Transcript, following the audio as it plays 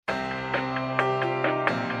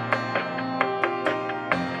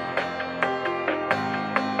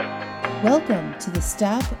Welcome to the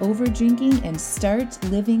Stop Overdrinking and Start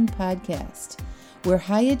Living podcast, where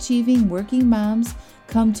high-achieving working moms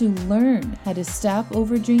come to learn how to stop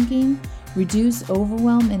overdrinking, reduce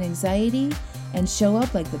overwhelm and anxiety, and show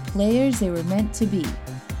up like the players they were meant to be.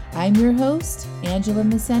 I'm your host, Angela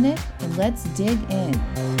Masenik, and let's dig in.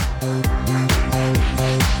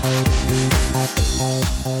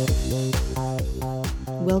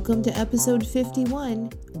 Welcome to episode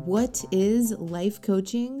 51. What is life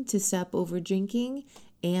coaching to stop overdrinking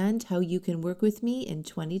and how you can work with me in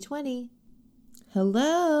 2020?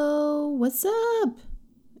 Hello, what's up?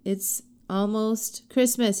 It's almost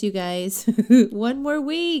Christmas, you guys. One more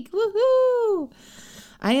week. Woohoo!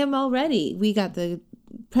 I am all ready. We got the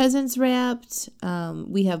presents wrapped.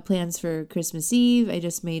 We have plans for Christmas Eve. I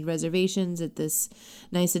just made reservations at this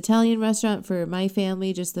nice Italian restaurant for my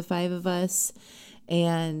family, just the 5 of us.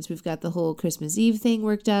 And we've got the whole Christmas Eve thing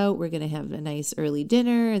worked out. We're going to have a nice early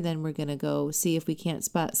dinner, and then we're going to go see if we can't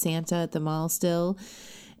spot Santa at the mall still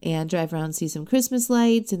and drive around and see some Christmas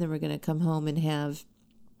lights. And then we're going to come home and have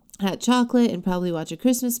hot chocolate and probably watch a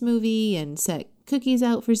Christmas movie and set cookies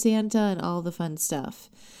out for Santa and all the fun stuff.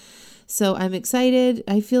 So I'm excited.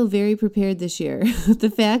 I feel very prepared this year.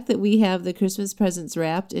 The fact that we have the Christmas presents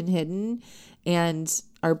wrapped and hidden and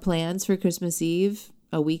our plans for Christmas Eve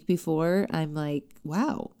a week before, I'm like,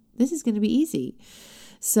 wow, this is going to be easy.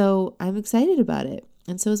 So I'm excited about it.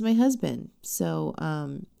 And so is my husband. So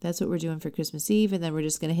that's what we're doing for Christmas Eve. And then we're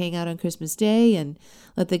just going to hang out on Christmas Day and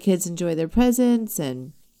let the kids enjoy their presents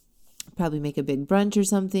and probably make a big brunch or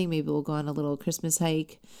something. Maybe we'll go on a little Christmas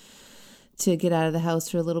hike to get out of the house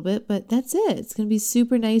for a little bit. But that's it. It's going to be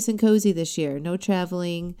super nice and cozy this year. No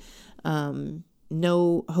traveling,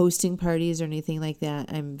 no hosting parties or anything like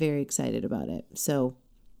that. I'm very excited about it. So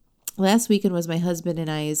last weekend was my husband and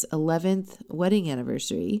I's 11th wedding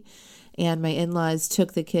anniversary, and my in-laws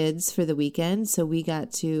took the kids for the weekend. So we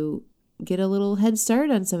got to get a little head start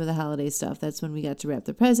on some of the holiday stuff. That's when we got to wrap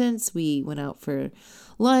the presents. We went out for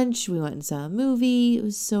lunch. We went and saw a movie. It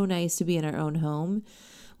was so nice to be in our own home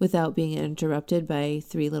without being interrupted by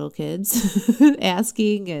 3 little kids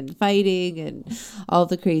asking and fighting and all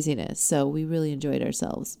the craziness. So we really enjoyed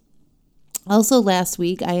ourselves. Also, last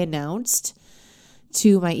week I announced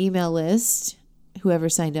to my email list, whoever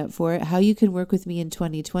signed up for it, how you can work with me in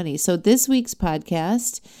 2020. So this week's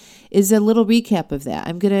podcast is a little recap of that.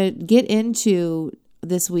 I'm going to get into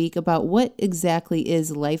this week about what exactly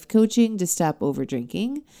is life coaching to stop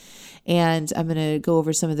overdrinking. And I'm going to go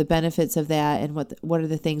over some of the benefits of that and what are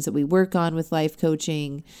the things that we work on with life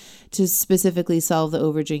coaching to specifically solve the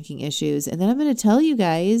overdrinking issues. And then I'm going to tell you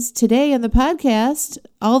guys today on the podcast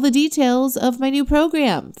all the details of my new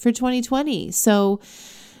program for 2020. So,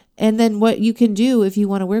 and then what you can do if you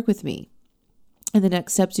want to work with me and the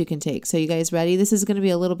next steps you can take. So you guys ready? This is going to be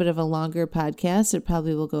a little bit of a longer podcast. It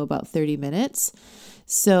probably will go about 30 minutes.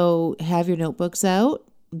 So have your notebooks out.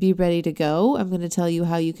 Be ready to go. I'm going to tell you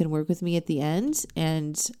how you can work with me at the end,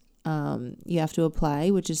 and you have to apply,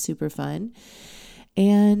 which is super fun.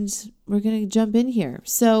 And we're going to jump in here.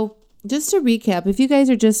 So just to recap, if you guys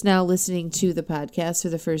are just now listening to the podcast for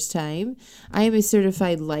the first time, I am a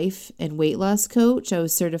certified life and weight loss coach. I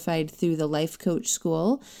was certified through the Life Coach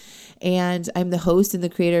School, and I'm the host and the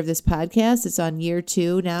creator of this podcast. It's on year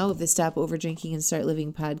 2 now of the Stop Overdrinking and Start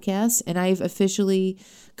Living podcast, and I've officially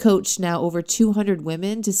coached now over 200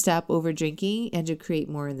 women to stop overdrinking and to create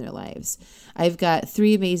more in their lives. I've got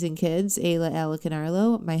 3 amazing kids, Ayla, Alec, and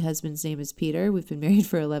Arlo. My husband's name is Peter. We've been married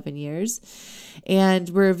for 11 years, and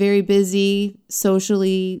we're very busy,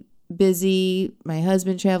 socially busy. My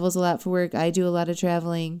husband travels a lot for work. I do a lot of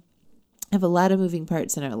traveling. I have a lot of moving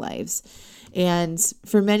parts in our lives. And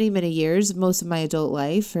for many, many years, most of my adult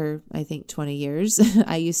life, for I think 20 years,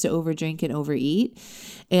 I used to overdrink and overeat.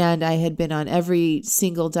 And I had been on every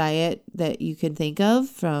single diet that you can think of,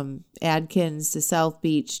 from Atkins to South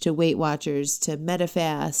Beach to Weight Watchers to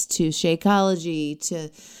Metafast to Shakeology to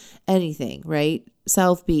anything, right?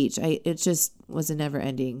 South Beach. It just was a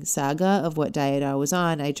never-ending saga of what diet I was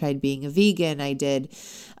on. I tried being a vegan. I did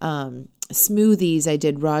smoothies. I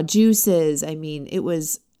did raw juices. I mean, it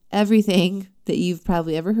was everything that you've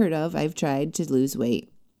probably ever heard of. I've tried to lose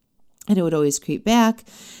weight, and it would always creep back.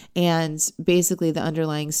 And basically the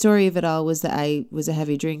underlying story of it all was that I was a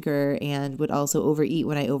heavy drinker and would also overeat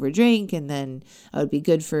when I overdrank. And then I would be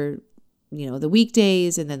good for, the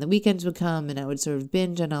weekdays, and then the weekends would come and I would sort of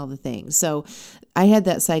binge on all the things. So I had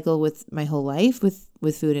that cycle with my whole life with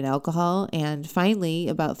food and alcohol. And finally,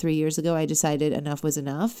 about 3 years ago, I decided enough was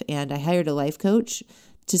enough. And I hired a life coach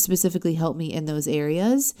to specifically help me in those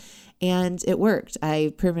areas. And it worked.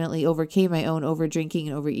 I permanently overcame my own over drinking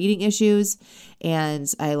and overeating issues,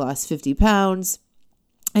 and I lost 50 pounds.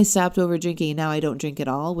 I stopped over drinking, and now I don't drink at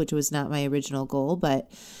all, which was not my original goal, but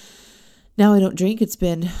now I don't drink. It's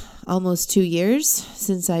been almost 2 years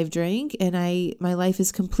since I've drank, and my life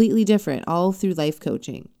is completely different, all through life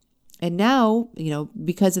coaching. And now,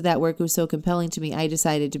 because of that work was so compelling to me, I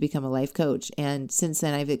decided to become a life coach. And since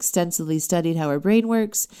then, I've extensively studied how our brain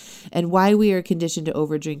works and why we are conditioned to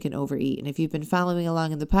overdrink and overeat. And if you've been following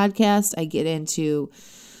along in the podcast, I get into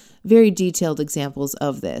very detailed examples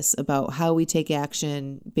of this, about how we take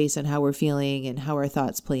action based on how we're feeling and how our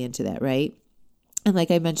thoughts play into that, right? And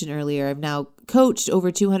like I mentioned earlier, I've now coached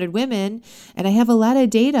over 200 women, and I have a lot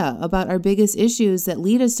of data about our biggest issues that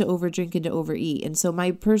lead us to overdrink and to overeat. And so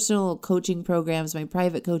my personal coaching programs, my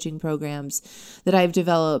private coaching programs that I've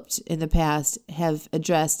developed in the past have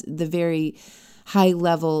addressed the very high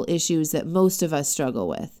level issues that most of us struggle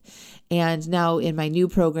with. And now in my new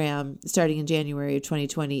program, starting in January of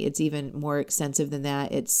 2020, it's even more extensive than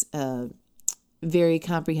that. It's very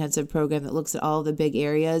comprehensive program that looks at all the big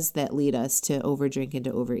areas that lead us to overdrink and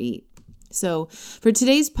to overeat. So for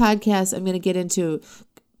today's podcast, I'm going to get into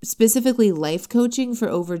specifically life coaching for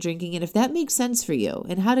overdrinking, and if that makes sense for you,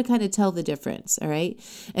 and how to kind of tell the difference. All right.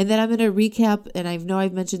 And then I'm going to recap, and I know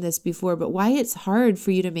I've mentioned this before, but why it's hard for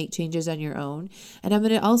you to make changes on your own. And I'm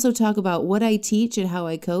going to also talk about what I teach and how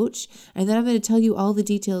I coach. And then I'm going to tell you all the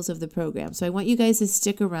details of the program. So I want you guys to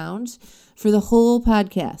stick around for the whole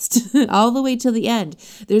podcast, all the way till the end.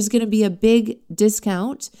 There's going to be a big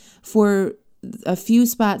discount for a few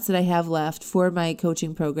spots that I have left for my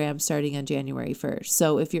coaching program starting on January 1st.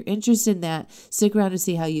 So if you're interested in that, stick around to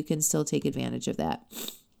see how you can still take advantage of that.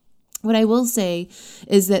 What I will say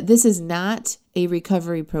is that this is not a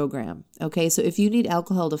recovery program. Okay, so if you need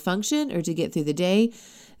alcohol to function or to get through the day,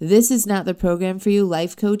 this is not the program for you.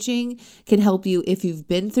 Life coaching can help you if you've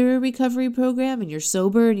been through a recovery program and you're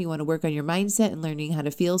sober and you want to work on your mindset and learning how to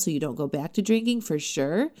feel so you don't go back to drinking, for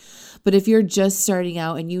sure. But if you're just starting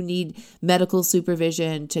out and you need medical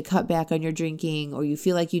supervision to cut back on your drinking, or you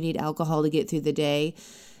feel like you need alcohol to get through the day,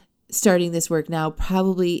 starting this work now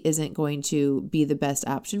probably isn't going to be the best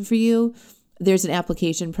option for you. There's an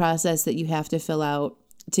application process that you have to fill out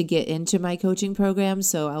to get into my coaching program,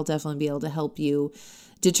 so I'll definitely be able to help you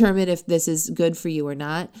determine if this is good for you or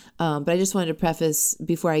not. But I just wanted to preface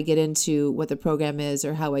before I get into what the program is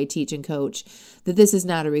or how I teach and coach that this is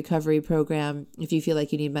not a recovery program. If you feel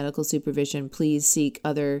like you need medical supervision, please seek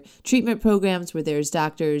other treatment programs where there's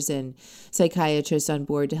doctors and psychiatrists on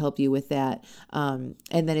board to help you with that. And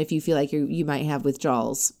then if you feel like you might have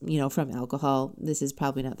withdrawals, from alcohol, this is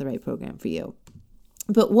probably not the right program for you.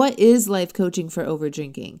 But what is life coaching for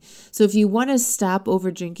overdrinking? So if you want to stop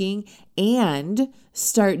overdrinking and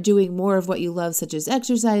start doing more of what you love, such as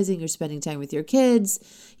exercising or spending time with your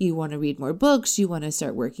kids, you want to read more books, you want to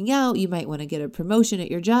start working out, you might want to get a promotion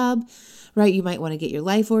at your job, right? You might want to get your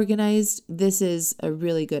life organized. This is a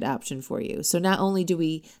really good option for you. So not only do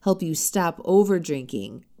we help you stop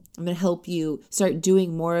overdrinking, I'm going to help you start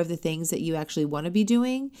doing more of the things that you actually want to be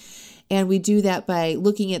doing. And we do that by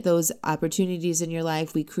looking at those opportunities in your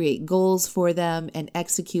life. We create goals for them and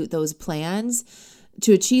execute those plans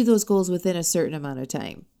to achieve those goals within a certain amount of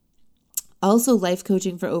time. Also, life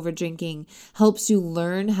coaching for overdrinking helps you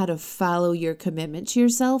learn how to follow your commitment to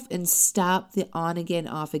yourself and stop the on again,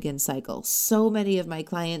 off again cycle. So many of my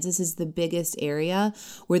clients, this is the biggest area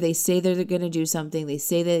where they say they're going to do something, they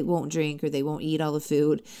say they won't drink or they won't eat all the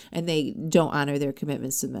food, and they don't honor their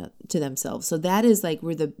commitments to themselves. So that is like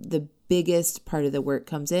where the biggest part of the work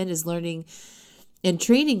comes in, is learning and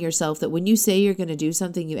training yourself that when you say you're going to do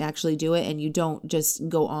something, you actually do it, and you don't just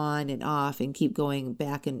go on and off and keep going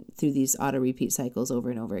back and through these auto repeat cycles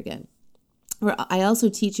over and over again. I also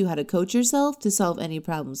teach you how to coach yourself to solve any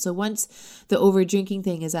problems. So once the over drinking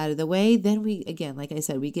thing is out of the way, then we, again, like I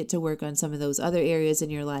said, we get to work on some of those other areas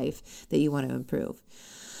in your life that you want to improve.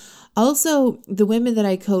 Also, the women that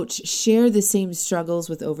I coach share the same struggles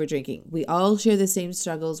with overdrinking. We all share the same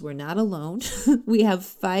struggles. We're not alone. We have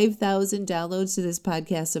 5,000 downloads to this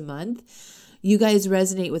podcast a month. You guys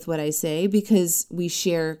resonate with what I say because we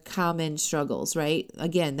share common struggles, right?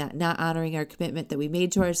 Again, that not honoring our commitment that we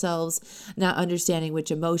made to ourselves, not understanding which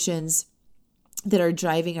emotions that are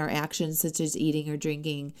driving our actions, such as eating or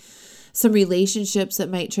drinking. Some relationships that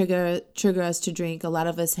might trigger us to drink. A lot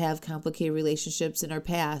of us have complicated relationships in our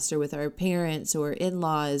past, or with our parents or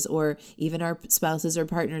in-laws, or even our spouses or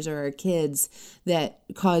partners or our kids, that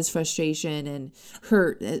cause frustration and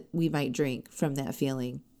hurt that we might drink from that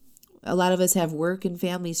feeling. A lot of us have work and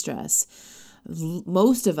family stress.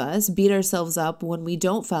 most of us beat ourselves up when we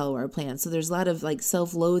don't follow our plan. So there's a lot of like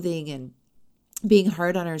self-loathing and being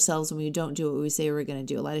hard on ourselves when we don't do what we say we're going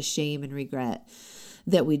to do. A lot of shame and regret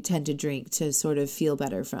that we tend to drink to sort of feel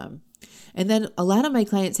better from. And then a lot of my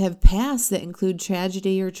clients have pasts that include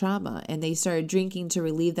tragedy or trauma, and they started drinking to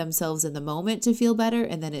relieve themselves in the moment to feel better,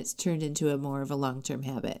 and then it's turned into a more of a long-term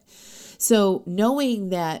habit. So knowing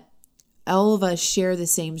that all of us share the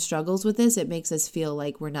same struggles with this, it makes us feel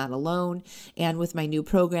like we're not alone. And with my new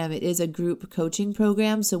program, it is a group coaching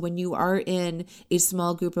program. So when you are in a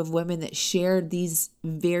small group of women that share these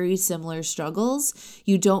very similar struggles,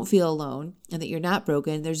 you don't feel alone and that you're not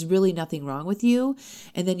broken. There's really nothing wrong with you.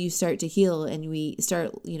 And then you start to heal, and we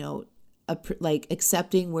start, like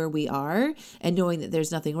accepting where we are and knowing that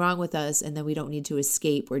there's nothing wrong with us, and then we don't need to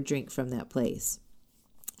escape or drink from that place.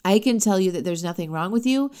 I can tell you that there's nothing wrong with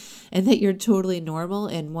you and that you're totally normal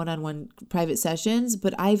in one-on-one private sessions,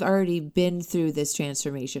 but I've already been through this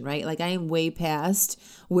transformation, right? Like I am way past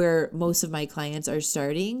where most of my clients are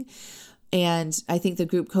starting. And I think the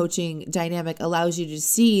group coaching dynamic allows you to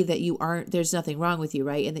see that there's nothing wrong with you,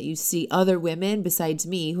 right? And that you see other women besides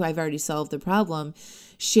me, who I've already solved the problem,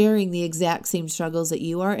 sharing the exact same struggles that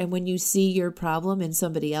you are. And when you see your problem in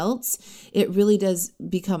somebody else, it really does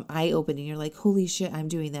become eye-opening. You're like, holy shit, I'm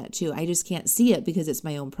doing that too. I just can't see it because it's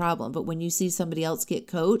my own problem. But when you see somebody else get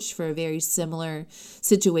coached for a very similar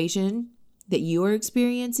situation that you are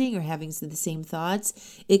experiencing or having the same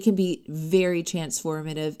thoughts, it can be very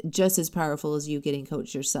transformative, just as powerful as you getting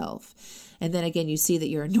coached yourself. And then again, you see that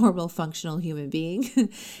you're a normal, functional human being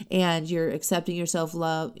and you're accepting yourself,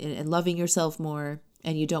 love and loving yourself more.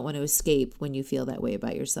 And you don't want to escape when you feel that way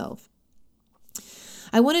about yourself.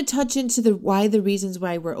 I want to touch into the reasons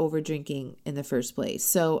why we're over drinking in the first place.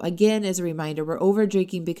 So again, as a reminder, we're over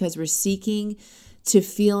drinking because we're seeking to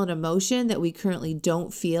feel an emotion that we currently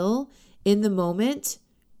don't feel in the moment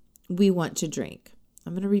we want to drink.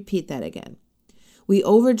 I'm going to repeat that again. We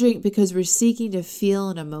overdrink because we're seeking to feel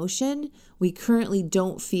an emotion we currently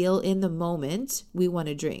don't feel in the moment we want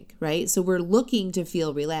to drink, right? So we're looking to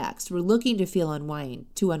feel relaxed. We're looking to feel unwind.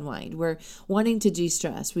 We're wanting to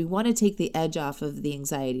de-stress. We want to take the edge off of the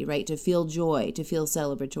anxiety, right? To feel joy, to feel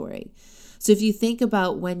celebratory. So if you think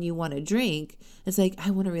about when you want to drink, it's like,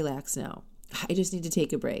 I want to relax now. I just need to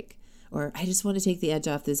take a break. Or I just want to take the edge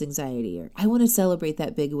off this anxiety. Or I want to celebrate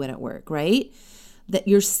that big win at work, right? That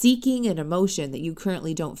you're seeking an emotion that you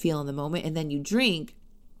currently don't feel in the moment, and then you drink,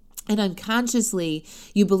 and unconsciously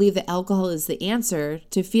you believe that alcohol is the answer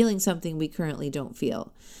to feeling something we currently don't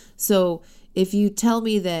feel. So if you tell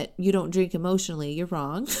me that you don't drink emotionally, you're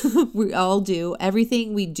wrong. We all do.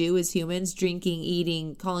 Everything we do as humans, drinking,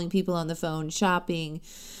 eating, calling people on the phone, shopping,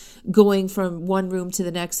 going from one room to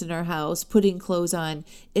the next in our house, putting clothes on,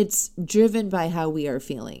 it's driven by how we are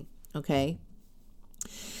feeling, okay?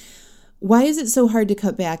 Why is it so hard to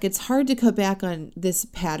cut back? It's hard to cut back on this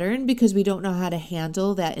pattern because we don't know how to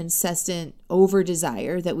handle that incessant over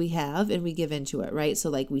desire that we have, and we give into it, right?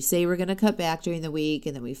 So like we say we're going to cut back during the week,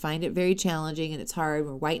 and then we find it very challenging and it's hard.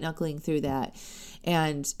 We're white knuckling through that,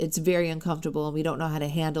 and it's very uncomfortable, and we don't know how to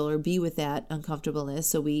handle or be with that uncomfortableness.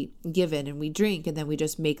 So we give in and we drink, and then we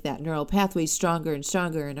just make that neural pathway stronger and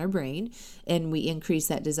stronger in our brain, and we increase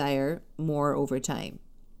that desire more over time.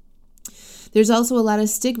 There's also a lot of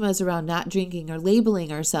stigmas around not drinking or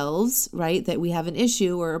labeling ourselves, right? That we have an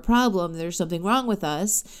issue or a problem, there's something wrong with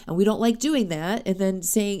us, and we don't like doing that, and then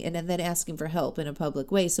then asking for help in a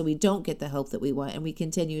public way, so we don't get the help that we want, and we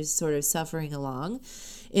continue sort of suffering along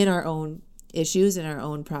in our own issues and our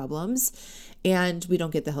own problems, and we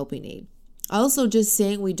don't get the help we need. Also, just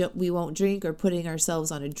saying we won't drink or putting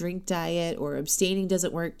ourselves on a drink diet or abstaining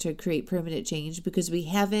doesn't work to create permanent change because we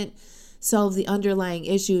haven't solve the underlying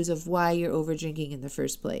issues of why you're over drinking in the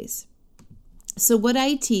first place. So what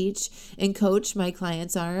I teach and coach my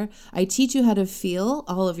clients I teach you how to feel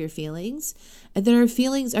all of your feelings, and that our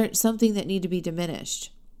feelings aren't something that need to be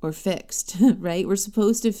diminished or fixed, right? We're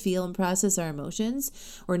supposed to feel and process our emotions.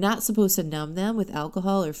 We're not supposed to numb them with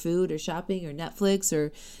alcohol or food or shopping or Netflix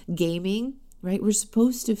or gaming, right? We're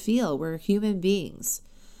supposed to feel. We're human beings.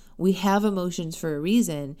 We have emotions for a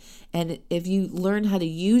reason. And if you learn how to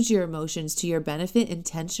use your emotions to your benefit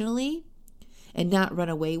intentionally and not run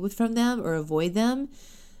away from them or avoid them,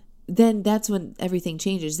 then that's when everything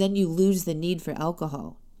changes. Then you lose the need for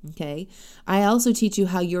alcohol. Okay. I also teach you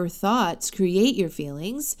how your thoughts create your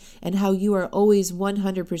feelings and how you are always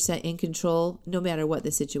 100% in control no matter what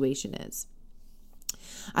the situation is.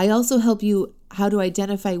 I also help you how to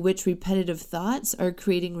identify which repetitive thoughts are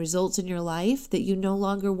creating results in your life that you no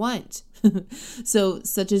longer want. So,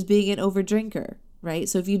 such as being an overdrinker, right?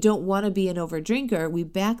 So if you don't want to be an overdrinker, we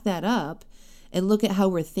back that up and look at how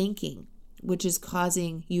we're thinking, which is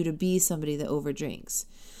causing you to be somebody that overdrinks.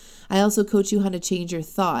 I also coach you how to change your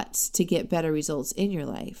thoughts to get better results in your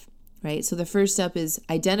life, right? So the first step is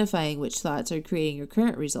identifying which thoughts are creating your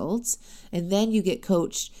current results, and then you get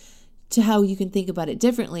coached to how you can think about it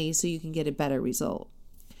differently so you can get a better result.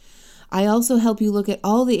 I also help you look at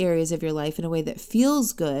all the areas of your life in a way that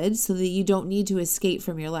feels good so that you don't need to escape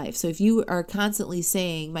from your life. So if you are constantly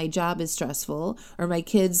saying, my job is stressful, or my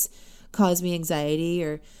kids cause me anxiety,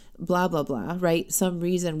 or blah, blah, blah, right? Some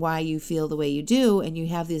reason why you feel the way you do, and you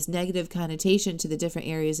have this negative connotation to the different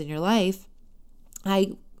areas in your life,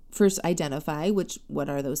 I first identify what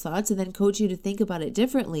are those thoughts, and then coach you to think about it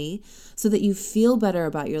differently so that you feel better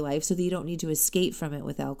about your life so that you don't need to escape from it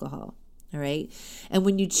with alcohol. All right. And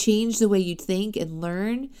when you change the way you think and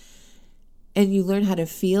you learn how to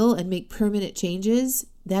feel and make permanent changes,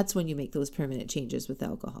 that's when you make those permanent changes with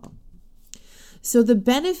alcohol. So the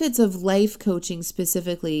benefits of life coaching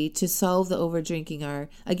specifically to solve the overdrinking are,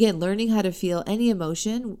 again, learning how to feel any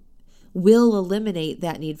emotion will eliminate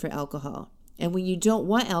that need for alcohol. And when you don't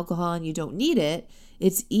want alcohol and you don't need it,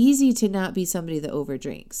 it's easy to not be somebody that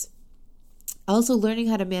overdrinks. Also, learning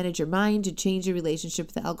how to manage your mind to change your relationship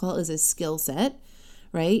with alcohol is a skill set,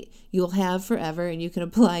 right? You'll have forever, and you can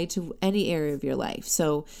apply to any area of your life.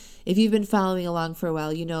 So if you've been following along for a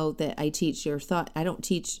while, you know that I teach your thought. I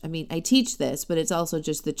teach this, but it's also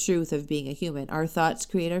just the truth of being a human. Our thoughts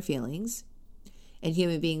create our feelings, and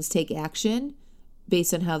human beings take action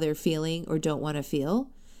based on how they're feeling or don't want to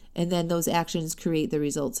feel. And then those actions create the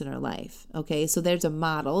results in our life. Okay, so there's a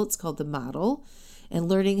model. It's called the model. And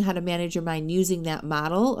learning how to manage your mind using that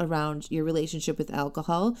model around your relationship with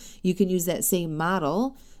alcohol, you can use that same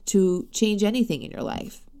model to change anything in your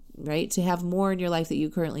life, right? To have more in your life that you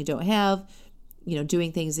currently don't have,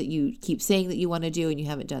 doing things that you keep saying that you want to do and you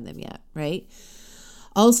haven't done them yet, right?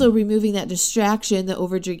 Also, removing that distraction that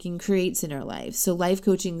overdrinking creates in our life. So life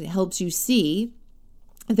coaching helps you see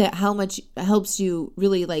that how much helps you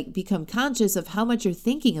really become conscious of how much you're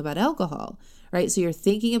thinking about alcohol, right? So you're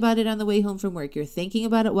thinking about it on the way home from work. You're thinking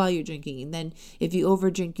about it while you're drinking. And then if you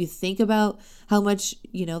overdrink, you think about how much,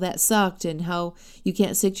 that sucked and how you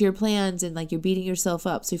can't stick to your plans and you're beating yourself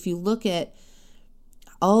up. So if you look at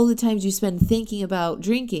all the times you spend thinking about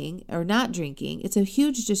drinking or not drinking, it's a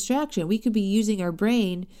huge distraction. We could be using our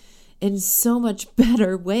brain in so much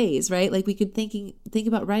better ways, right? We could think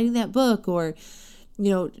about writing that book or,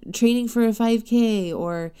 training for a 5K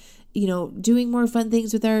or, doing more fun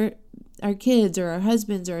things with our kids or our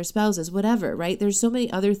husbands or our spouses, whatever, right? There's so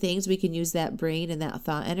many other things we can use that brain and that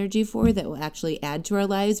thought energy for that will actually add to our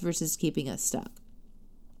lives versus keeping us stuck.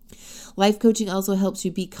 Life coaching also helps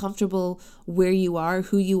you be comfortable where you are,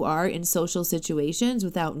 who you are in social situations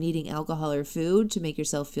without needing alcohol or food to make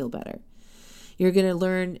yourself feel better. You're going to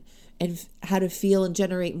learn how to feel and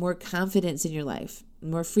generate more confidence in your life,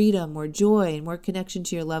 more freedom, more joy, and more connection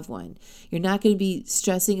to your loved one. You're not going to be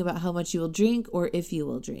stressing about how much you will drink or if you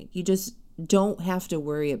will drink. You just don't have to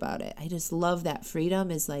worry about it. I just love that freedom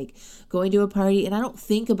is going to a party and I don't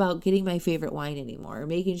think about getting my favorite wine anymore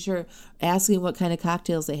or asking what kind of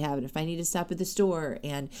cocktails they have and if I need to stop at the store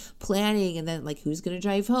and planning and then who's going to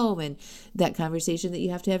drive home and that conversation that you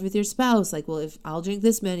have to have with your spouse. Well, if I'll drink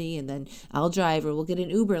this many and then I'll drive or we'll get an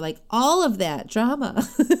Uber, all of that drama,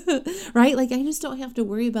 right? I just don't have to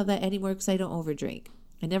worry about that anymore because I don't overdrink.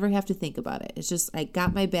 I never have to think about it. It's just I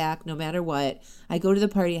got my back no matter what. I go to the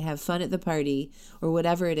party and have fun at the party or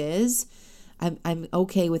whatever it is. I'm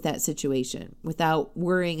okay with that situation without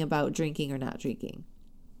worrying about drinking or not drinking.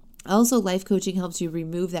 Also, life coaching helps you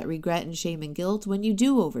remove that regret and shame and guilt when you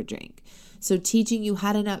do overdrink. So teaching you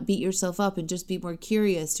how to not beat yourself up and just be more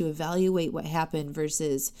curious to evaluate what happened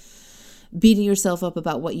versus beating yourself up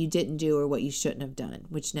about what you didn't do or what you shouldn't have done,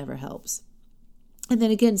 which never helps. And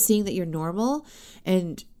then again, seeing that you're normal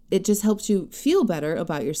and it just helps you feel better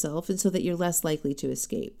about yourself and so that you're less likely to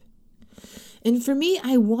escape. And for me,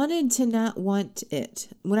 I wanted to not want it.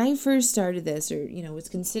 When I first started this or, was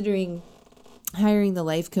considering hiring the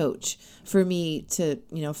life coach for me to,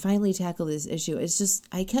 finally tackle this issue, it's just,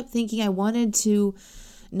 I kept thinking I wanted to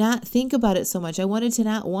not think about it so much. I wanted to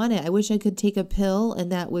not want it. I wish I could take a pill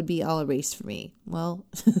and that would be all erased for me. Well,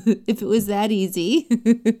 if it was that easy,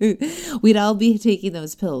 we'd all be taking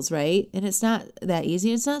those pills, right? And it's not that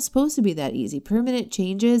easy. It's not supposed to be that easy. Permanent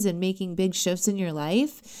changes and making big shifts in your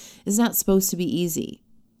life is not supposed to be easy.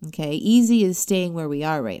 Okay, easy is staying where we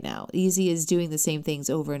are right now. Easy is doing the same things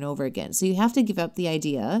over and over again. So you have to give up the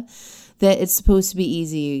idea that it's supposed to be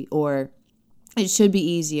easy or it should be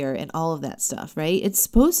easier and all of that stuff, right? It's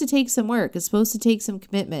supposed to take some work. It's supposed to take some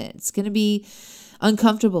commitment. It's going to be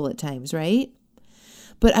uncomfortable at times, right?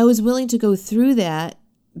 But I was willing to go through that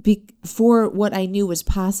for what I knew was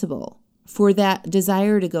possible, for that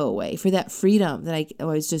desire to go away, for that freedom that I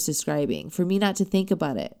was just describing, for me not to think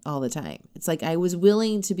about it all the time. It's like I was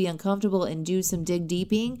willing to be uncomfortable and do some dig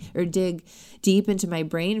deep into my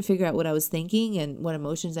brain and figure out what I was thinking and what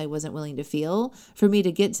emotions I wasn't willing to feel for me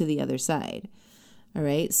to get to the other side. All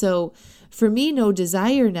right. So for me, no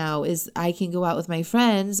desire now is I can go out with my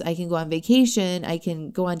friends. I can go on vacation. I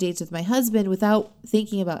can go on dates with my husband without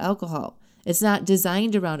thinking about alcohol. It's not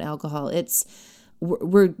designed around alcohol.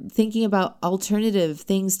 We're thinking about alternative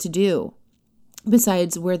things to do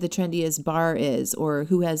besides where the trendiest bar is, or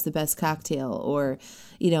who has the best cocktail, or,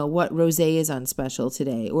 what rosé is on special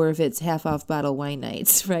today, or if it's half off bottle wine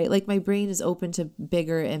nights, right? Like my brain is open to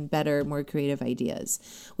bigger and better, more creative ideas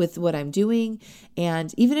with what I'm doing.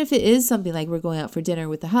 And even if it is something like we're going out for dinner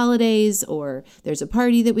with the holidays, or there's a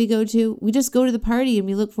party that we go to, we just go to the party and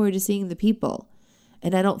we look forward to seeing the people.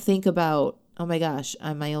 And I don't think about, oh my gosh,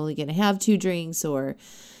 am I only going to have 2 drinks, or,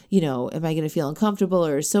 am I going to feel uncomfortable,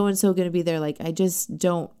 or so-and-so going to be there? Like, I just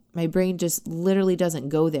don't, my brain just literally doesn't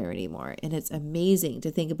go there anymore. And it's amazing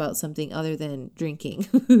to think about something other than drinking.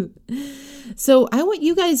 So I want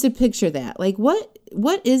you guys to picture that. Like,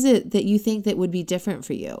 what is it that you think that would be different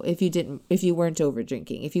for you if you weren't over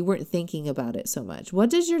drinking, if you weren't thinking about it so much? What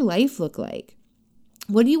does your life look like?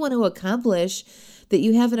 What do you want to accomplish that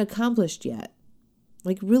you haven't accomplished yet?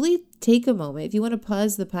 Like, really take a moment. If you want to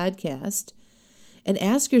pause the podcast and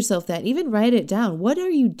ask yourself that, even write it down. What are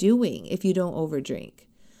you doing if you don't overdrink?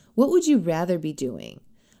 What would you rather be doing?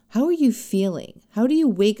 How are you feeling? How do you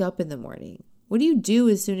wake up in the morning? What do you do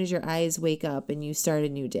as soon as your eyes wake up and you start a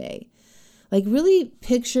new day? Like, really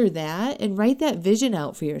picture that and write that vision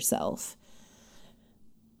out for yourself.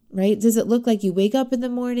 Right? Does it look like you wake up in the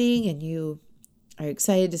morning and you are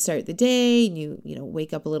excited to start the day, and you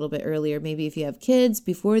wake up a little bit earlier? Maybe if you have kids,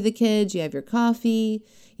 before the kids, you have your coffee,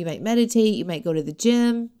 you might meditate, you might go to the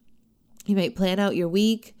gym, you might plan out your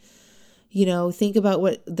week, think about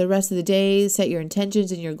what the rest of the day, set your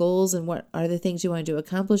intentions and your goals and what are the things you want to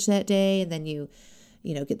accomplish that day. And then you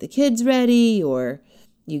get the kids ready, or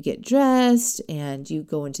you get dressed and you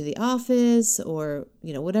go into the office, or,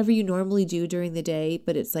 whatever you normally do during the day,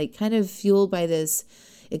 but it's like kind of fueled by this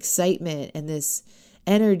excitement and this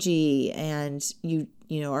energy, and you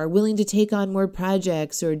are willing to take on more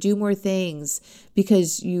projects or do more things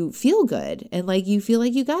because you feel good and like you feel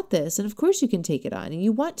like you got this, and of course you can take it on and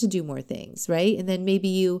you want to do more things, right? And then maybe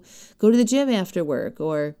you go to the gym after work,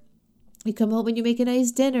 or you come home and you make a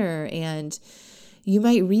nice dinner, and you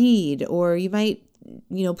might read, or you might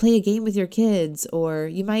play a game with your kids, or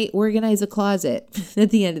you might organize a closet at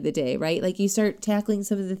the end of the day, right? Like, you start tackling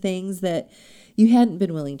some of the things that you hadn't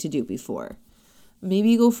been willing to do before.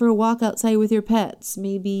 Maybe you go for a walk outside with your pets.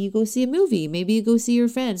 Maybe you go see a movie. Maybe you go see your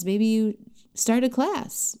friends. Maybe you start a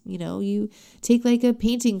class. You take like a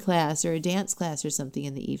painting class or a dance class or something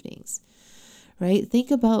in the evenings, right?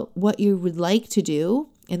 Think about what you would like to do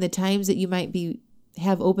and the times that you might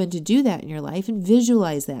have open to do that in your life, and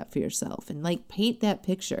visualize that for yourself and like paint that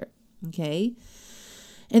picture. Okay.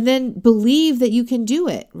 And then believe that you can do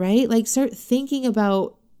it, right? Like, start thinking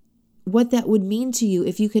about what that would mean to you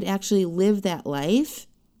if you could actually live that life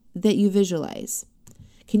that you visualize.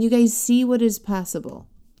 Can you guys see what is possible?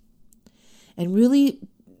 And really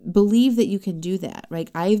believe that you can do that. Right?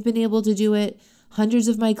 I've been able to do it. Hundreds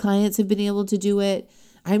of my clients have been able to do it.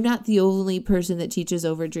 I'm not the only person that teaches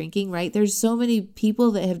over drinking, right? There's so many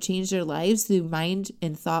people that have changed their lives through mind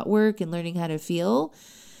and thought work and learning how to feel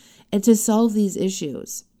and to solve these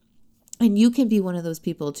issues. And you can be one of those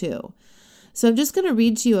people too. So I'm just going to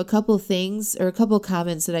read to you a couple things, or a couple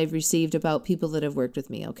comments that I've received about people that have worked with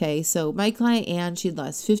me, okay? So my client, Anne, she'd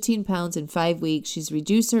lost 15 pounds in 5 weeks. She's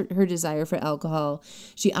reduced her desire for alcohol.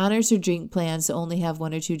 She honors her drink plans to only have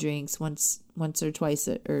 1 or 2 drinks once or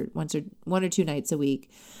 1 or 2 nights a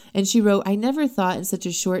week. And she wrote, I never thought in such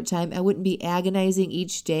a short time I wouldn't be agonizing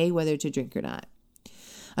each day whether to drink or not.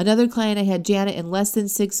 Another client I had, Janet, in less than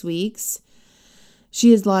 6 weeks.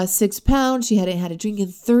 She has lost 6 pounds. She hadn't had a drink in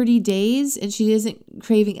 30 days, and she isn't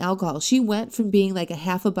craving alcohol. She went from being like a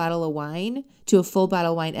half a bottle of wine to a full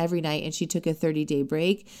bottle of wine every night, and she took a 30-day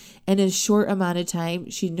break. And in a short amount of time,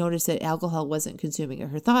 she noticed that alcohol wasn't consuming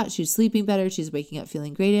her thoughts. She's sleeping better. She's waking up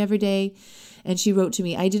feeling great every day. And she wrote to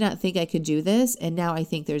me, I did not think I could do this, and now I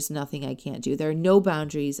think there's nothing I can't do. There are no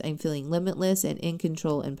boundaries. I'm feeling limitless and in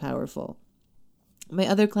control and powerful. My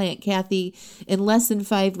other client, Kathy, in less than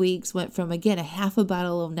 5 weeks went from, again, a half a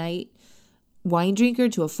bottle a night wine drinker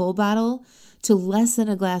to a full bottle to less than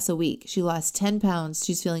a glass a week. She lost 10 pounds.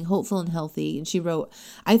 She's feeling hopeful and healthy. And she wrote,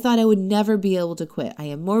 I thought I would never be able to quit. I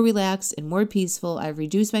am more relaxed and more peaceful. I've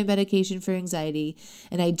reduced my medication for anxiety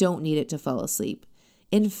and I don't need it to fall asleep.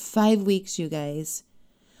 In 5 weeks, you guys.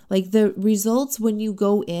 Like the results when you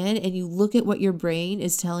go in and you look at what your brain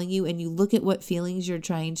is telling you and you look at what feelings you're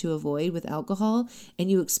trying to avoid with alcohol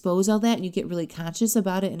and you expose all that and you get really conscious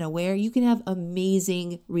about it and aware, you can have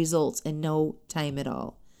amazing results in no time at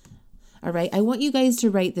all. All right. I want you guys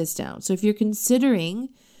to write this down. So if you're considering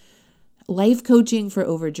life coaching for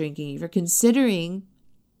over drinking, if you're considering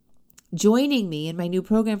joining me in my new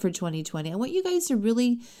program for 2020, I want you guys to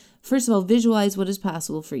really, first of all, visualize what is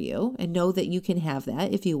possible for you and know that you can have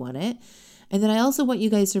that if you want it. And then I also want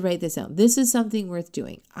you guys to write this down. This is something worth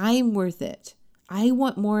doing. I'm worth it. I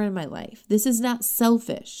want more in my life. This is not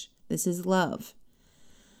selfish. This is love.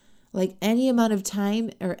 Like any amount of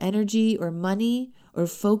time or energy or money or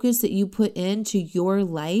focus that you put into your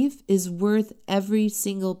life is worth every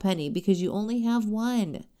single penny because you only have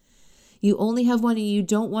one. You only have one and you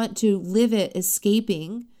don't want to live it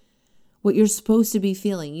escaping what you're supposed to be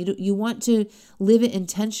feeling. You want to live it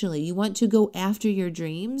intentionally. You want to go after your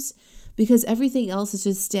dreams because everything else is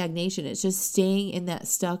just stagnation. It's just staying in that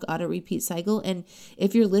stuck auto-repeat cycle. And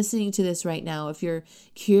if you're listening to this right now, if you're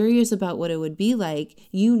curious about what it would be like,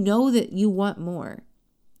 you know that you want more,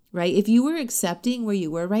 right? If you were accepting where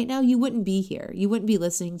you were right now, you wouldn't be here. You wouldn't be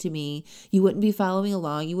listening to me. You wouldn't be following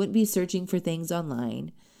along. You wouldn't be searching for things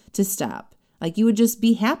online to stop. Like you would just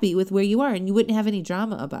be happy with where you are and you wouldn't have any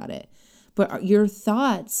drama about it. But your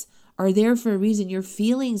thoughts are there for a reason. Your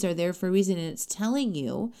feelings are there for a reason. And it's telling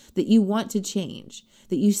you that you want to change,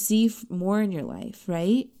 that you see more in your life,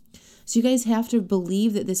 right? So you guys have to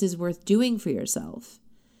believe that this is worth doing for yourself.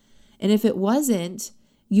 And if it wasn't,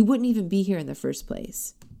 you wouldn't even be here in the first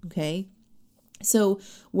place. Okay. So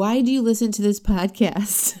why do you listen to this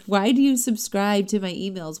podcast? Why do you subscribe to my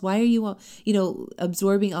emails? Why are you,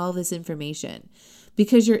 absorbing all this information?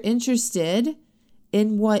 Because you're interested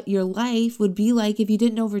in what your life would be like if you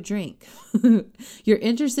didn't overdrink. You're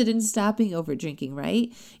interested in stopping overdrinking,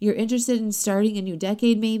 right? You're interested in starting a new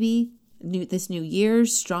decade, maybe this new year,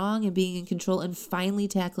 strong and being in control and finally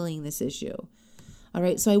tackling this issue. All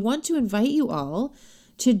right. So I want to invite you all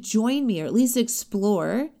to join me, or at least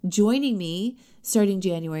explore joining me starting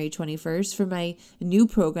January 21st for my new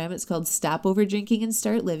program. It's called Stop Overdrinking and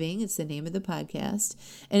Start Living. It's the name of the podcast.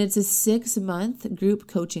 And it's a 6-month group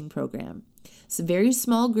coaching program. It's a very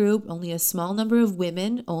small group. Only a small number of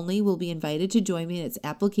women only will be invited to join me. And it's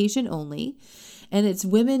application only. And it's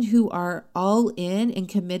women who are all in and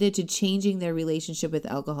committed to changing their relationship with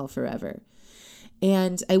alcohol forever.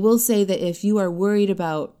 And I will say that if you are worried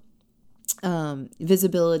about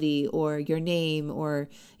visibility or your name or,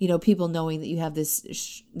 people knowing that you have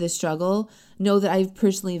this struggle, know that I've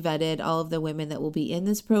personally vetted all of the women that will be in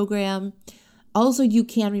this program. Also, you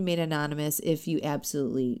can remain anonymous if you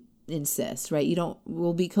absolutely insist, right?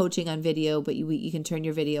 We'll be coaching on video, but you can turn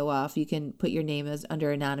your video off. You can put your name as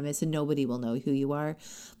under anonymous and nobody will know who you are.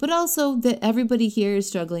 But also that everybody here is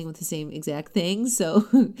struggling with the same exact thing.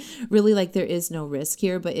 So really there is no risk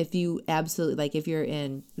here. But if you absolutely, if you're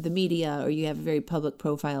in the media or you have a very public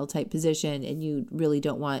profile type position and you really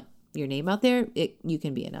don't want your name out there, you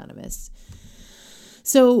can be anonymous.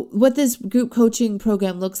 So what this group coaching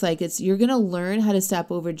program looks like, you're going to learn how to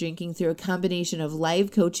stop over drinking through a combination of live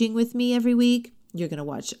coaching with me every week. You're going to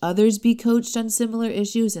watch others be coached on similar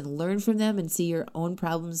issues and learn from them and see your own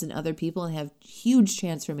problems in other people and have huge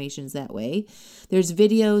transformations that way. There's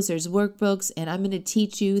videos, there's workbooks, and I'm going to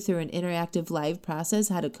teach you through an interactive live process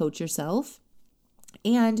how to coach yourself.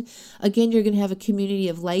 And again, you're going to have a community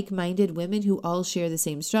of like-minded women who all share the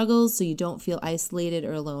same struggles, so you don't feel isolated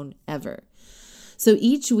or alone ever. So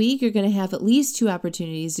each week, you're going to have at least 2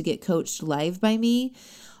 opportunities to get coached live by me.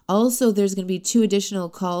 Also, there's going to be 2 additional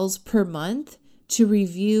calls per month to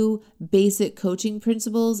review basic coaching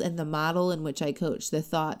principles and the model in which I coach, the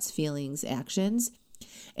thoughts, feelings, actions,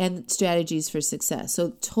 and strategies for success.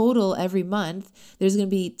 So total, every month, there's going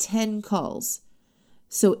to be 10 calls.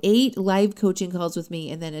 So 8 live coaching calls with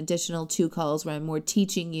me and then additional 2 calls where I'm more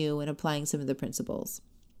teaching you and applying some of the principles.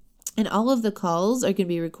 And all of the calls are going to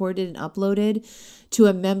be recorded and uploaded to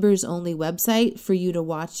a members only website for you to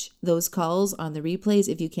watch those calls on the replays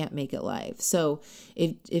if you can't make it live. So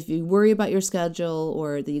if you worry about your schedule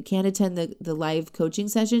or that you can't attend the live coaching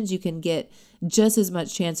sessions, you can get just as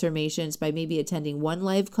much transformations by maybe attending 1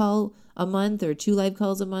 live call a month or 2 live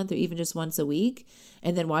calls a month or even just once a week.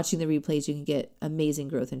 And then watching the replays, you can get amazing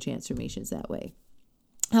growth and transformations that way.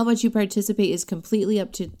 How much you participate is completely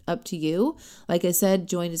up to you. Like I said,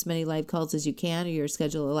 join as many live calls as you can or your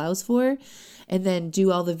schedule allows for, and then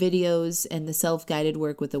do all the videos and the self-guided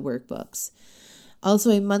work with the workbooks.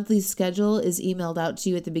 Also, a monthly schedule is emailed out to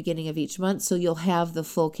you at the beginning of each month, so you'll have the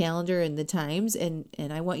full calendar and the times, and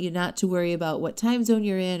I want you not to worry about what time zone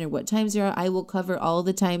you're in or what times there are. I will cover all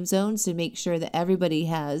the time zones to make sure that everybody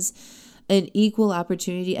has an equal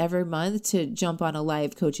opportunity every month to jump on a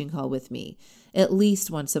live coaching call with me, at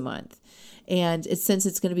least once a month. And since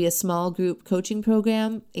it's going to be a small group coaching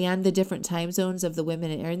program and the different time zones of the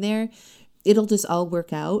women that are in there, it'll just all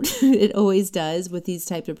work out. It always does with these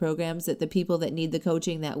types of programs, that the people that need the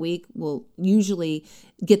coaching that week will usually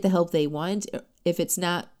get the help they want. If it's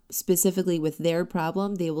not specifically with their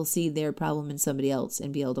problem, they will see their problem in somebody else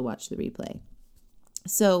and be able to watch the replay.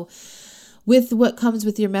 So with what comes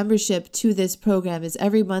with your membership to this program is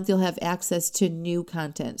every month you'll have access to new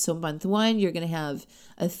content. So month 1, you're going to have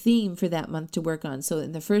a theme for that month to work on. So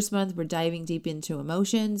in the first month, we're diving deep into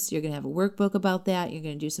emotions. You're going to have a workbook about that. You're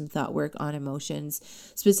going to do some thought work on emotions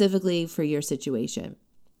specifically for your situation.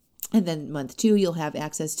 And then month 2, you'll have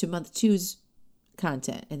access to month 2's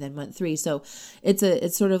content, and then month 3. So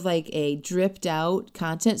it's sort of like a dripped out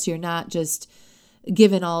content. So you're not just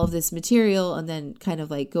given all of this material and then kind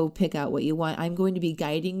of like go pick out what you want. I'm going to be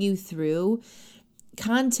guiding you through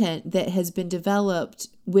content that has been developed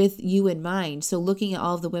with you in mind. So looking at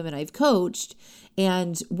all of the women I've coached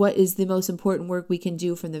and what is the most important work we can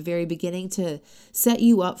do from the very beginning to set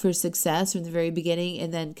you up for success from the very beginning,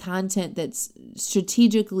 and then content that's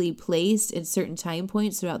strategically placed at certain time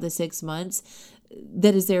points throughout the 6 months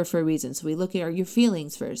that is there for a reason. So we look at your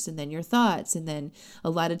feelings first, and then your thoughts, and then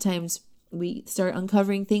a lot of times we start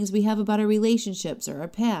uncovering things we have about our relationships or our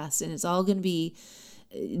past, and it's all going to be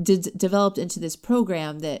developed into this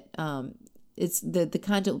program that it's the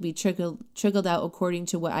content will be trickled out according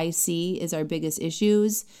to what I see is our biggest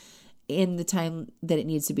issues in the time that it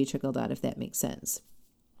needs to be trickled out, if that makes sense.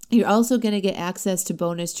 You're also going to get access to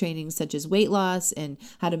bonus trainings such as weight loss and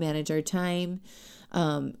how to manage our time,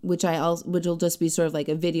 which will just be sort of like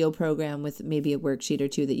a video program with maybe a worksheet or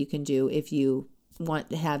two that you can do if you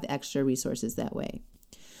want to have extra resources that way.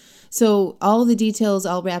 So all the details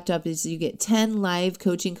all wrapped up is you get 10 live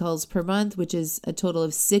coaching calls per month, which is a total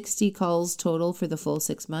of 60 calls total for the full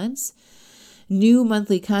 6 months. New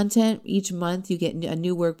monthly content. Each month you get a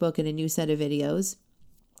new workbook and a new set of videos.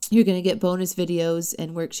 You're going to get bonus videos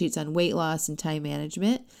and worksheets on weight loss and time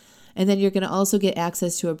management. And then you're going to also get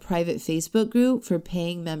access to a private Facebook group for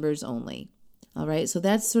paying members only. All right, so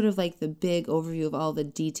that's sort of like the big overview of all the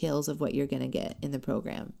details of what you're going to get in the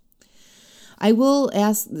program. I will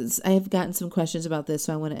ask this, I have gotten some questions about this,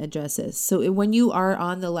 so I want to address this. So when you are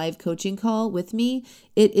on the live coaching call with me,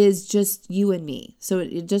 it is just you and me. So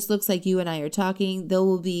it just looks like you and I are talking. There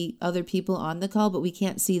will be other people on the call, but we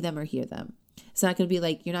can't see them or hear them. It's not going to be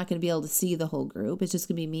like, you're not going to be able to see the whole group. It's just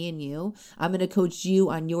going to be me and you. I'm going to coach you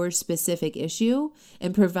on your specific issue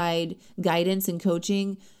and provide guidance and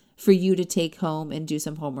coaching for you to take home and do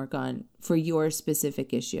some homework on for your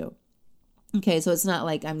specific issue. Okay, so it's not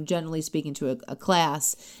like I'm generally speaking to a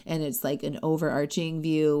class and it's like an overarching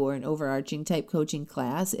view or an overarching type coaching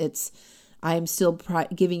class. I'm still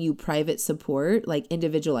giving you private support, like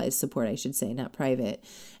individualized support, I should say, not private.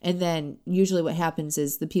 And then usually what happens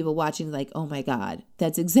is the people watching like, oh my God,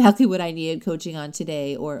 that's exactly what I needed coaching on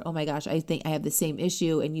today. Or, oh my gosh, I think I have the same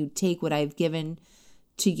issue. And you take what I've given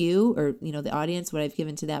to you or, the audience, what I've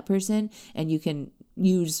given to that person, and you can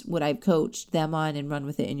use what I've coached them on and run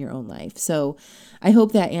with it in your own life. So I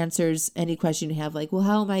hope that answers any question you have, like, well,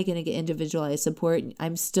 how am I going to get individualized support?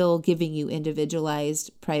 I'm still giving you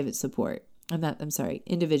individualized private support.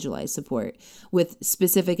 Individualized support with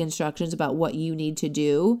specific instructions about what you need to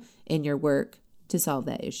do in your work to solve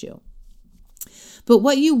that issue. But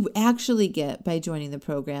what you actually get by joining the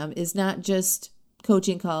program is not just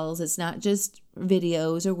coaching calls. It's not just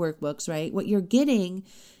videos or workbooks, right? What you're getting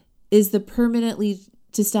is the permanently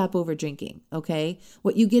to stop over drinking, okay?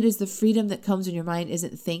 What you get is the freedom that comes when your mind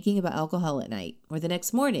isn't thinking about alcohol at night or the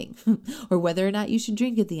next morning or whether or not you should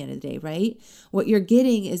drink at the end of the day, right? What you're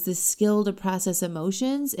getting is the skill to process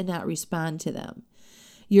emotions and not respond to them.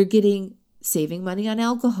 You're getting saving money on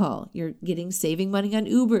alcohol. You're getting saving money on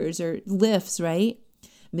Ubers or Lyfts, right?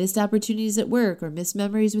 Missed opportunities at work or missed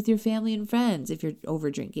memories with your family and friends if you're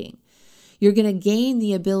over drinking. You're going to gain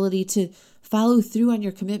the ability to follow through on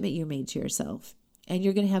your commitment you made to yourself. And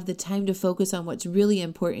you're going to have the time to focus on what's really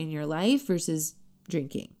important in your life versus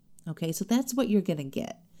drinking. Okay, so that's what you're going to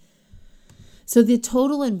get. So the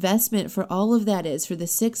total investment for all of that is for the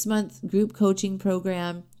 6-month group coaching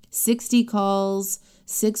program, 60 calls,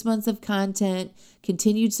 6 months of content,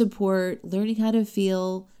 continued support, learning how to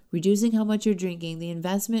feel, reducing how much you're drinking. The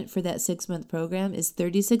investment for that 6-month program is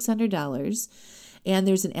 $3,600. And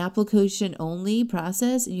there's an application only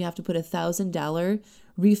process, and you have to put $1,000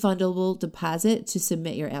 refundable deposit to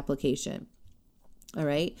submit your application. All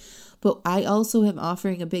right. But I also am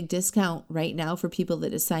offering a big discount right now for people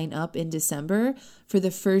that sign up in December for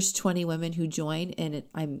the first 20 women who join. And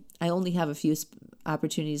I only have a few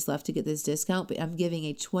opportunities left to get this discount, but I'm giving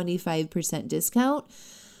a 25% discount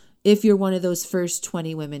if you're one of those first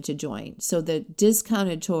 20 women to join. So the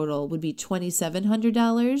discounted total would be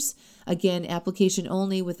 $2,700. Again, application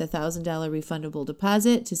only with $1,000 refundable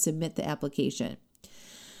deposit to submit the application.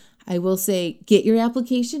 I will say, get your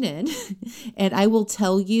application in, and I will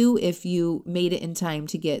tell you if you made it in time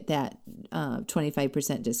to get that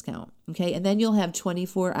 25% discount. Okay. And then you'll have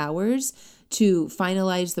 24 hours to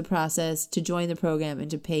finalize the process, to join the program,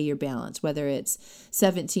 and to pay your balance, whether it's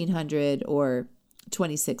 $1,700 or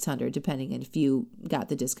 $2,600, depending on if you got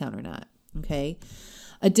the discount or not. Okay.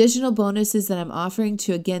 Additional bonuses that I'm offering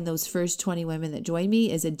to, again, those first 20 women that join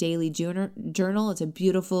me is a daily journal. It's a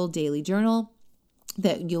beautiful daily journal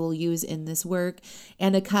that you'll use in this work,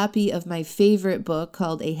 and a copy of my favorite book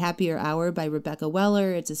called A Happier Hour by Rebecca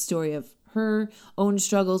Weller. It's a story of her own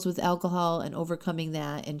struggles with alcohol and overcoming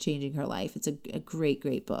that and changing her life. It's a great,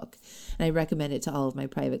 great book. And I recommend it to all of my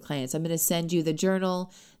private clients. I'm going to send you the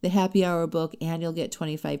journal, the Happy Hour book, and you'll get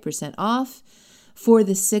 25% off for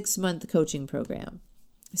the 6-month coaching program.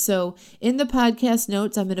 So in the podcast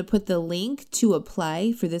notes, I'm going to put the link to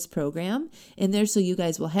apply for this program in there so you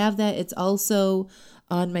guys will have that. It's also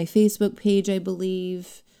on my Facebook page, I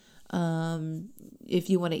believe. If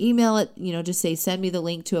you want to email it, just say, send me the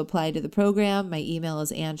link to apply to the program. My email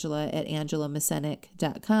is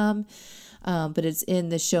angela@angelamesenic.com. But it's in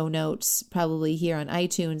the show notes, probably here on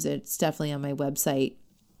iTunes. It's definitely on my website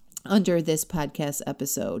under this podcast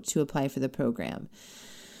episode to apply for the program.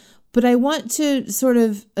 But I want to sort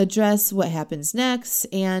of address what happens next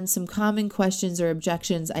and some common questions or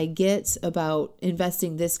objections I get about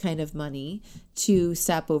investing this kind of money to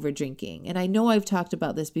stop over drinking. And I know I've talked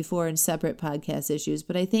about this before in separate podcast issues,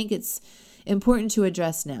 but I think it's important to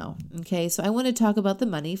address now. Okay, so I want to talk about the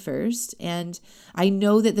money first. And I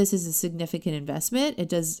know that this is a significant investment.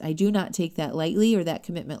 I do not take that lightly or that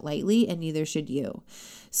commitment lightly, and neither should you.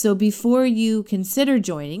 So before you consider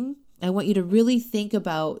joining, I want you to really think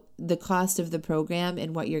about the cost of the program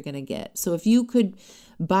and what you're going to get. So if you could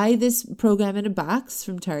buy this program in a box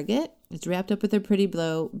from Target, it's wrapped up with a pretty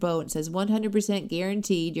bow. It says 100%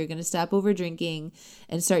 guaranteed you're going to stop over drinking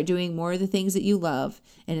and start doing more of the things that you love,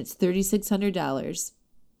 and it's $3,600,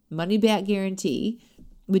 money back guarantee.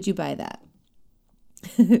 Would you buy that?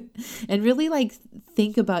 And really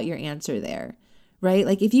think about your answer there, right?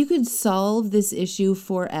 Like if you could solve this issue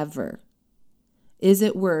forever, is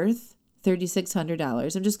it worth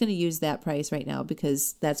 $3,600? I'm just going to use that price right now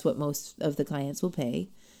because that's what most of the clients will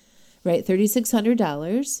pay, right?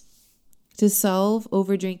 $3,600 to solve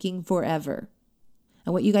overdrinking forever.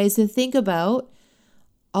 I want you guys to think about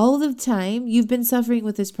all the time you've been suffering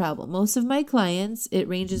with this problem. Most of my clients, it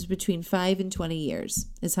ranges between 5 and 20 years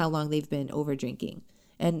is how long they've been overdrinking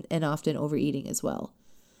and often overeating as well.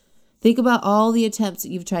 Think about all the attempts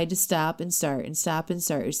that you've tried to stop and start and stop and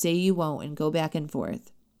start, or say you won't and go back and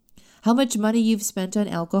forth. How much money you've spent on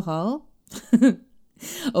alcohol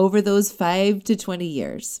over those 5 to 20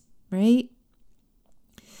 years, right?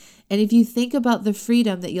 And if you think about the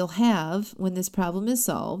freedom that you'll have when this problem is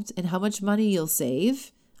solved and how much money you'll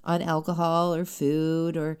save on alcohol or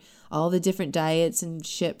food or all the different diets and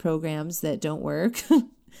shit programs that don't work,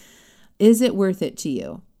 is it worth it to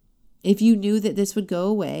you? If you knew that this would go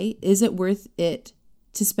away, is it worth it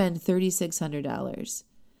to spend $3,600?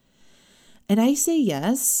 And I say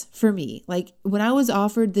yes for me. Like when I was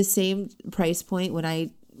offered the same price point when I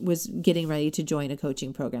was getting ready to join a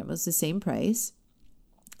coaching program, it was the same price.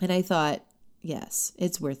 And I thought, yes,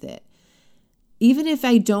 it's worth it. Even if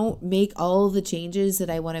I don't make all the changes that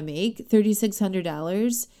I want to make,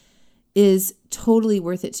 $3,600 is totally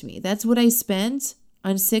worth it to me. That's what I spent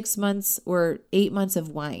on 6 months or 8 months of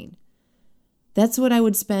wine. That's what I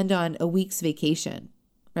would spend on a week's vacation,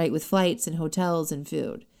 right? With flights and hotels and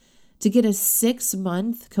food. To get a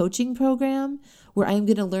 6-month coaching program where I'm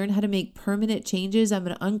going to learn how to make permanent changes. I'm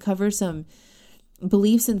going to uncover some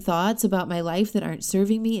beliefs and thoughts about my life that aren't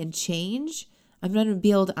serving me and change. I'm going to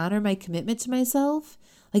be able to honor my commitment to myself.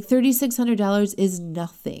 Like $3,600 is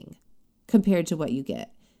nothing compared to what you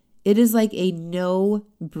get. It is like a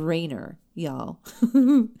no-brainer, y'all.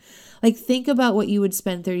 Like think about what you would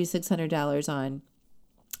spend $3,600 on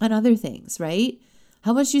other things, right?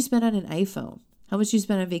 How much do you spend on an iPhone? How much do you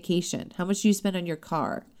spend on vacation? How much do you spend on your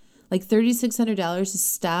car? Like $3,600 to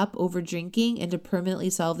stop over drinking and to permanently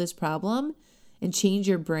solve this problem and change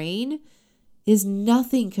your brain is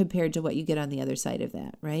nothing compared to what you get on the other side of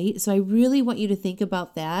that, right? So I really want you to think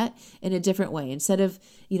about that in a different way. Instead of,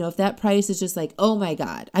 if that price is just like, oh my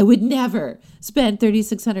God, I would never spend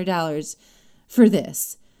 $3,600 for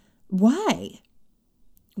this. Why?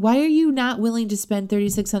 Why are you not willing to spend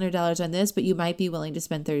 $3,600 on this, but you might be willing to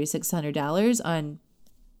spend $3,600 on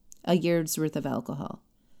a year's worth of alcohol?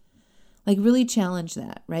 Like, really challenge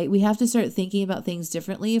that, right? We have to start thinking about things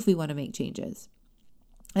differently if we want to make changes.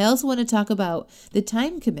 I also want to talk about the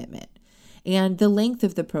time commitment and the length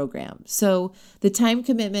of the program. So the time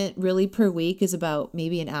commitment really per week is about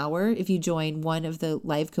maybe an hour. If you join one of the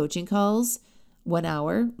live coaching calls, 1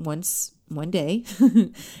 hour, one day,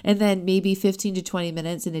 and then maybe 15 to 20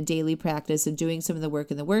 minutes in a daily practice of doing some of the work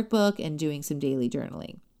in the workbook and doing some daily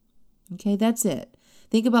journaling. Okay, that's it.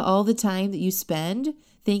 Think about all the time that you spend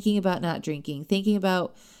thinking about not drinking, thinking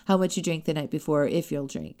about how much you drank the night before, if you'll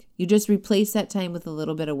drink. You just replace that time with a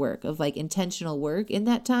little bit of work, of like intentional work in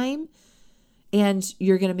that time, and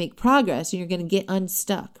you're going to make progress and you're going to get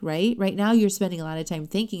unstuck, right? Right now, you're spending a lot of time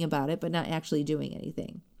thinking about it, but not actually doing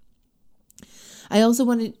anything. I also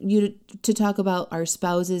wanted you to talk about our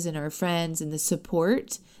spouses and our friends and the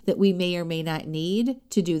support that we may or may not need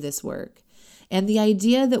to do this work. And the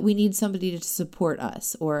idea that we need somebody to support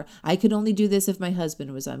us, or I could only do this if my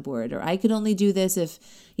husband was on board, or I could only do this if,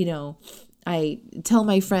 I tell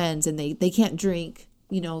my friends and they can't drink,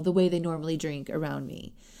 the way they normally drink around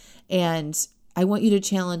me. And I want you to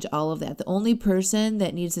challenge all of that. The only person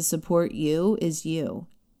that needs to support you is you.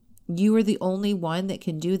 You are the only one that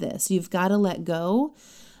can do this. You've got to let go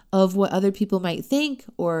of what other people might think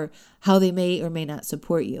or how they may or may not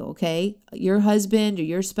support you, okay? Your husband or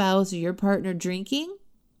your spouse or your partner drinking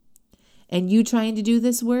and you trying to do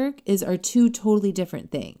this work are two totally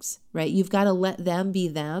different things, right? You've got to let them be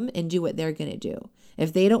them and do what they're going to do.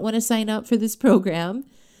 If they don't want to sign up for this program,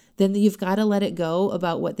 then you've got to let it go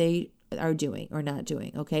about what they are doing or not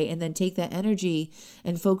doing, okay? And then take that energy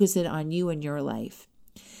and focus it on you and your life.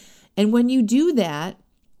 And when you do that,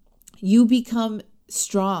 you become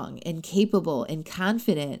strong and capable and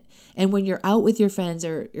confident. And when you're out with your friends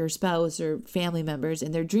or your spouse or family members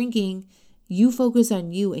and they're drinking, you focus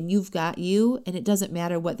on you and you've got you, and it doesn't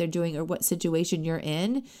matter what they're doing or what situation you're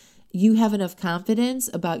in. You have enough confidence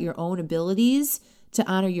about your own abilities to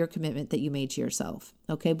honor your commitment that you made to yourself.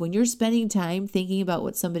 Okay. When you're spending time thinking about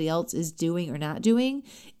what somebody else is doing or not doing,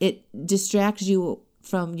 it distracts you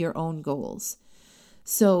from your own goals.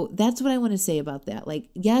 So that's what I want to say about that. Like,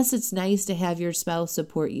 yes, it's nice to have your spouse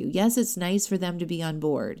support you. Yes, it's nice for them to be on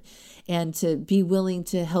board and to be willing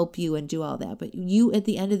to help you and do all that. But you, at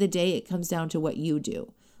the end of the day, it comes down to what you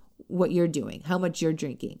do, what you're doing, how much you're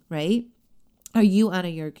drinking, right? Are you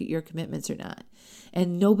honoring your commitments or not?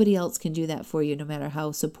 And nobody else can do that for you, no matter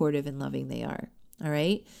how supportive and loving they are. All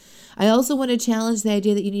right. I also want to challenge the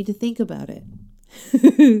idea that you need to think about it.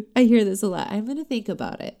 I hear this a lot. I'm going to think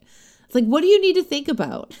about it. It's like, what do you need to think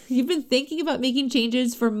about? You've been thinking about making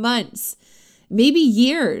changes for months, maybe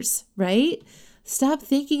years, right? Stop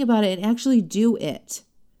thinking about it and actually do it.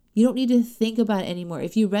 You don't need to think about it anymore.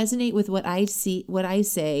 If you resonate with what I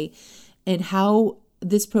say, and how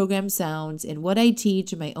this program sounds and what I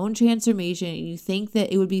teach and my own transformation, and you think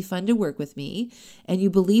that it would be fun to work with me and you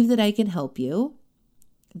believe that I can help you,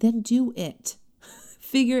 then do it.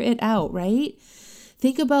 Figure it out, right?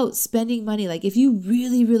 Think about spending money. Like, if you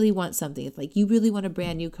really, really want something, if like you really want a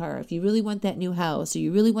brand new car, if you really want that new house, or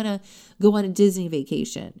you really want to go on a Disney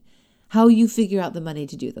vacation, how you figure out the money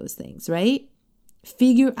to do those things, right?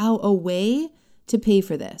 Figure out a way to pay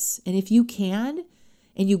for this. And if you can,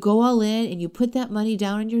 and you go all in and you put that money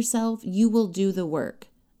down on yourself, you will do the work.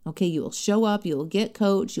 Okay, you will show up, you will get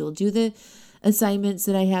coached, you'll do the assignments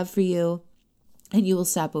that I have for you, and you will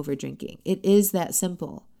stop over drinking. It is that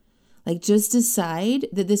simple. Like, just decide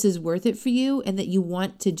that this is worth it for you and that you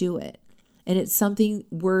want to do it. And it's something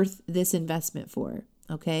worth this investment for,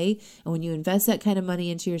 okay? And when you invest that kind of money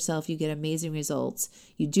into yourself, you get amazing results.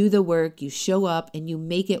 You do the work, you show up, and you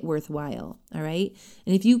make it worthwhile, all right?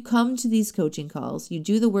 And if you come to these coaching calls, you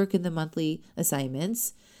do the work in the monthly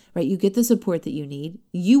assignments, right? You get the support that you need,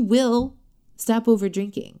 you will stop over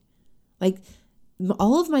drinking. Like,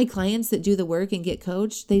 all of my clients that do the work and get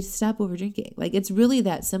coached, they stop over drinking. Like, it's really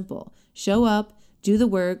that simple. Show up, do the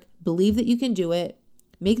work, believe that you can do it,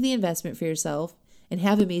 make the investment for yourself, and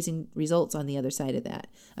have amazing results on the other side of that.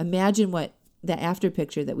 Imagine what the after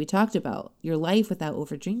picture that we talked about, your life without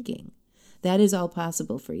over drinking. That is all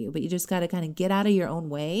possible for you, but you just got to kind of get out of your own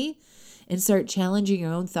way and start challenging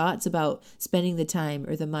your own thoughts about spending the time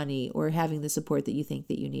or the money or having the support that you think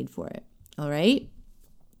that you need for it. All right.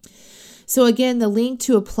 So again, the link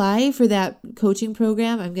to apply for that coaching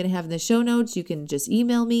program, I'm going to have in the show notes. You can just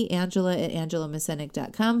email me,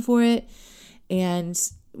 Angela@AngelaMacenik.com for it. And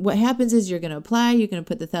what happens is you're going to apply, you're going to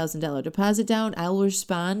put the $1,000 deposit down. I will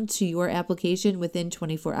respond to your application within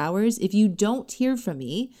 24 hours. If you don't hear from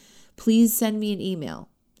me, please send me an email,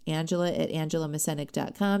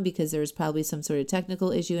 Angela@AngelaMacenik.com, because there's probably some sort of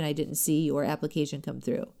technical issue and I didn't see your application come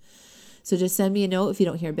through. So just send me a note if you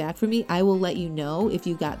don't hear back from me. I will let you know if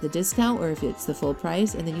you got the discount or if it's the full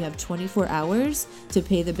price. And then you have 24 hours to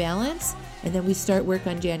pay the balance. And then we start work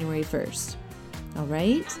on January 1st. All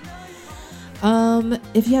right.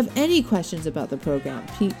 If you have any questions about the program,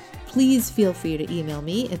 please feel free to email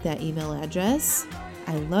me at that email address.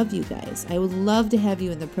 I love you guys. I would love to have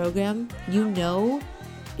you in the program. You know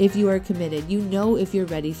if you are committed. You know if you're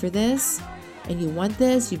ready for this. And you want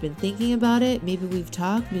this, you've been thinking about it, maybe we've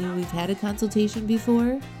talked, maybe we've had a consultation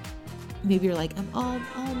before. Maybe you're like, I'm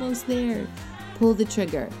almost there. Pull the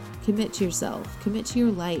trigger. Commit to yourself. Commit to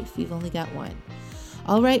your life. You've only got one.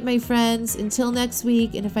 All right, my friends, until next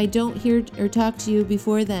week. And if I don't hear or talk to you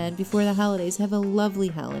before then, before the holidays, have a lovely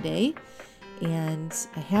holiday and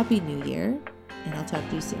a happy new year. And I'll talk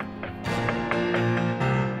to you soon.